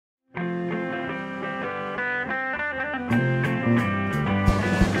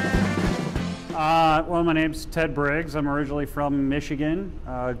Well, my name's Ted Briggs. I'm originally from Michigan.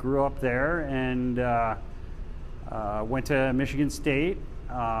 Grew up there and went to Michigan State.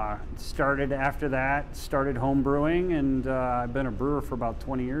 Started after that, started home brewing, and I've been a brewer for about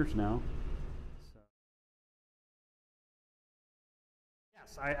 20 years now.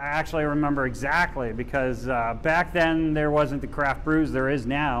 Yes, I actually remember exactly because back then there wasn't the craft brews there is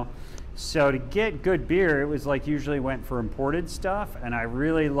now. So to get good beer, it was like usually went for imported stuff, and I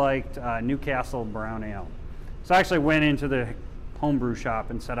really liked Newcastle Brown Ale. So I actually went into the homebrew shop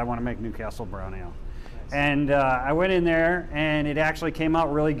and said I want to make Newcastle Brown Ale. Nice. And I went in there, and it actually came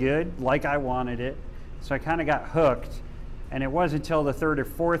out really good, like I wanted it. So I kind of got hooked, and it wasn't until the third or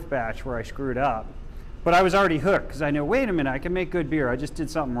fourth batch where I screwed up. But I was already hooked because I know, wait a minute, I can make good beer. I just did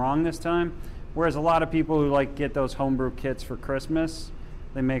something wrong this time. Whereas a lot of people who like get those homebrew kits for Christmas,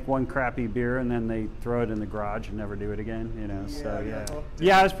 they make one crappy beer and then they throw it in the garage and never do it again, you know. Yeah, so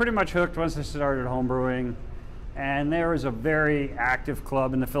yeah, I was pretty much hooked once I started homebrewing. And there was a very active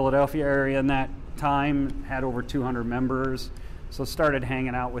club in the Philadelphia area in that time, had over 200 members. So started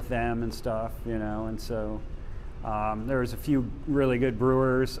hanging out with them and stuff, you know. And so there was a few really good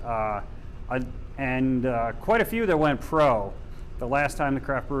brewers and quite a few that went pro. The last time the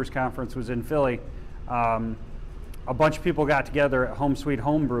Craft Brewers Conference was in Philly, a bunch of people got together at Home Sweet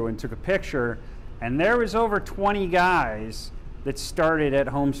Homebrew and took a picture, and there was over 20 guys that started at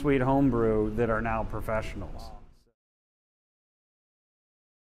Home Sweet Homebrew that are now professionals.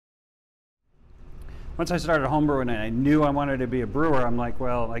 Once I started homebrewing and I knew I wanted to be a brewer, I'm like,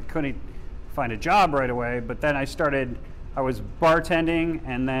 well, I couldn't find a job right away, but then I was bartending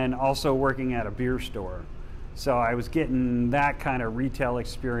and then also working at a beer store. So I was getting that kind of retail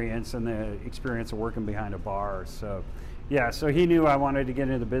experience and the experience of working behind a bar. So yeah, so he knew I wanted to get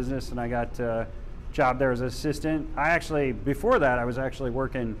into the business, and I got a job there as an assistant. Before that, I was actually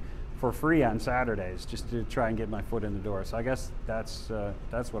working for free on Saturdays just to try and get my foot in the door. So I guess that's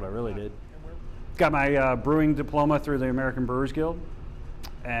what I really did. Got my brewing diploma through the American Brewers Guild.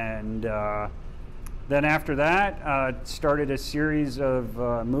 And then after that, started a series of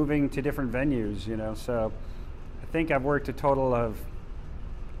moving to different venues, you know. So I think I've worked a total of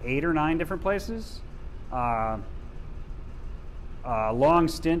 8 or 9 different places. Long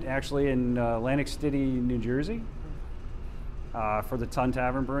stint actually in Atlantic City, New Jersey, for the Ton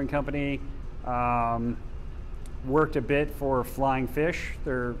Tavern Brewing Company. Worked a bit for Flying Fish.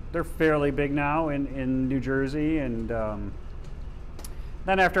 They're fairly big now in New Jersey, and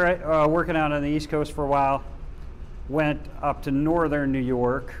then after working out on the East Coast for a while, went up to northern New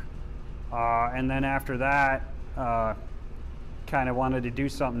York, and then after that, kind of wanted to do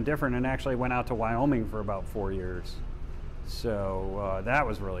something different and actually went out to Wyoming for about 4 years. So that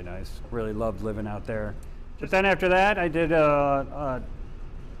was really nice. Really loved living out there. But then after that, I did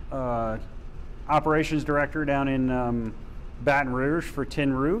operations director down in Baton Rouge for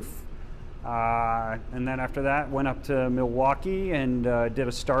Tin Roof. And then after that, went up to Milwaukee and did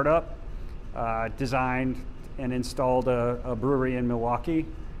a startup, designed and installed a brewery in Milwaukee.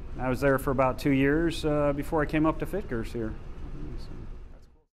 I was there for about 2 years before I came up to Fitger's here.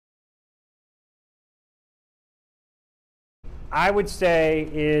 I would say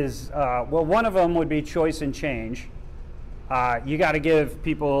is, well, one of them would be choice and change. You got to give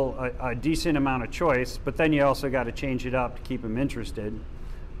people a decent amount of choice, but then you also got to change it up to keep them interested.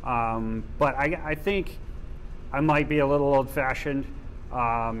 But I think I might be a little old-fashioned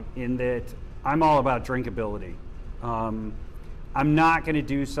in that I'm all about drinkability. I'm not going to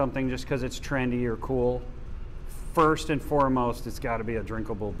do something just because it's trendy or cool. First and foremost, it's got to be a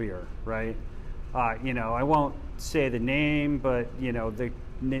drinkable beer, right? You know, I won't say the name, but you know, the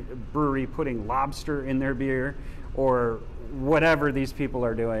brewery putting lobster in their beer or whatever these people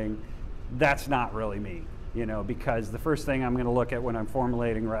are doing, that's not really me, you know, because the first thing I'm going to look at when I'm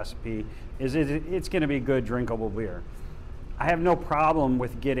formulating a recipe is it's going to be good drinkable beer. I have no problem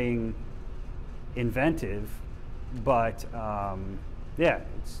with getting inventive, but yeah,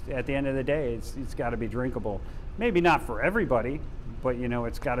 at the end of the day, it's got to be drinkable. Maybe not for everybody, but you know,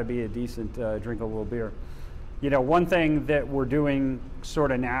 it's got to be a decent drinkable beer. You know, one thing that we're doing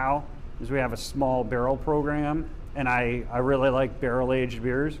sort of now is we have a small barrel program, and I really like barrel-aged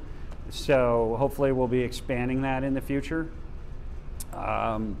beers, so hopefully we'll be expanding that in the future.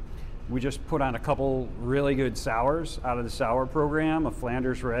 We just put on a couple really good sours out of the sour program, a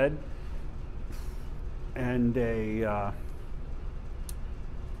Flanders Red, and a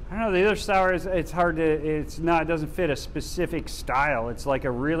I don't know, the other sour is, it doesn't fit a specific style. It's like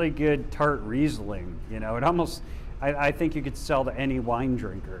a really good tart Riesling, you know. It almost, I think you could sell to any wine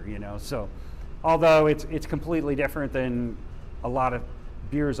drinker, you know. So although it's completely different than a lot of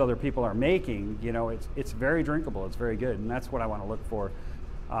beers other people are making. You know, it's very drinkable. It's very good, and that's what I want to look for.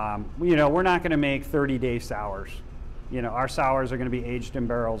 You know, we're not going to make 30-day sours. You know, our sours are going to be aged in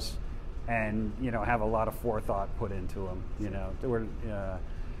barrels, and you know, have a lot of forethought put into them. You know, we're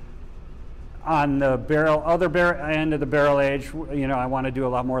on the end of the barrel age. You know, I want to do a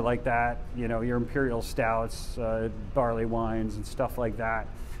lot more like that. You know, your imperial stouts, barley wines, and stuff like that,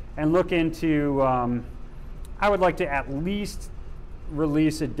 and look into. I would like to at least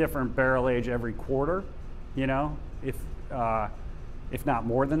release a different barrel age every quarter. You know, if not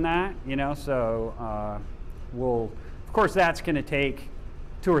more than that. You know, so we'll. Of course, that's going to take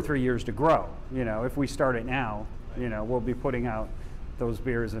 2 or 3 years to grow. You know, if we start it now, you know, we'll be putting out those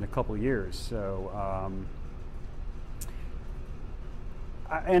beers in a couple years. So,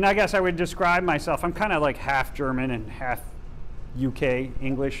 and I guess I would describe myself, I'm kind of like half German and half UK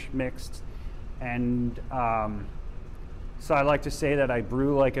English mixed. And so I like to say that I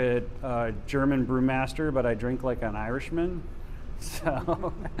brew like a German brewmaster, but I drink like an Irishman.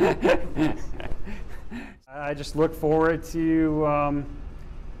 So I just look forward to,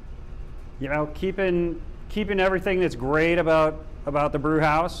 you know, keeping everything that's great about the brew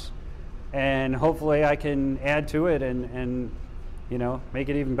house, and hopefully I can add to it and you know, make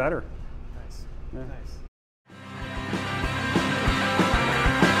it even better. Nice. Yeah. Nice.